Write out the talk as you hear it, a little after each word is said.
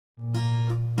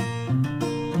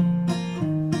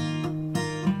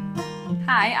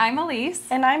Hi, I'm Elise.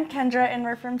 And I'm Kendra, and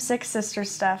we're from Six Sister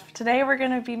Stuff. Today we're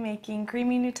going to be making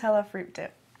creamy Nutella fruit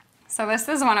dip. So this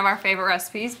is one of our favorite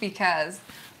recipes because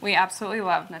we absolutely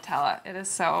love Nutella. It is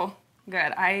so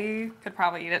good. I could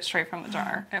probably eat it straight from the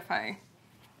jar if I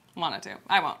wanted to.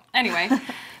 I won't. Anyway,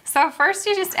 so first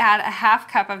you just add a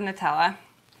half cup of Nutella.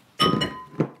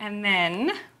 And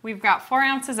then we've got 4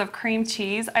 ounces of cream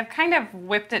cheese. I've kind of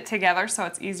whipped it together so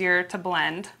it's easier to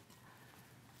blend.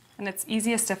 And it's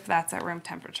easiest if that's at room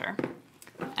temperature.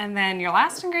 And then your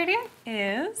last ingredient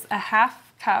is a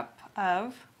half cup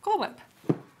of Cool Whip.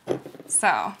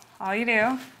 So all you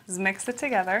do is mix it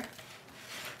together.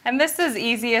 And this is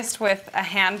easiest with a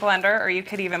hand blender, or you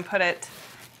could even put it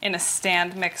in a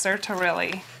stand mixer to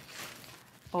really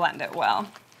blend it well.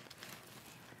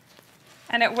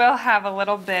 And it will have a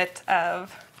little bit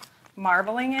of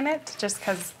marbling in it just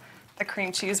because the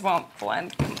cream cheese won't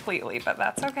blend completely, but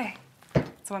that's okay.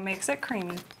 That's what makes it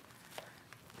creamy.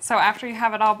 So after you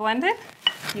have it all blended,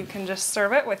 you can just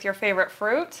serve it with your favorite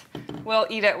fruit. We'll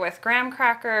eat it with graham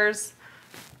crackers.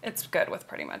 It's good with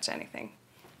pretty much anything.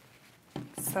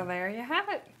 So there you have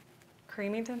it,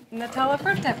 creamy Nutella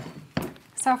fruit dip.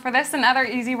 So for this and other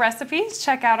easy recipes,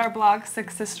 check out our blog,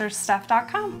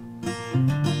 sixsistersstuff.com.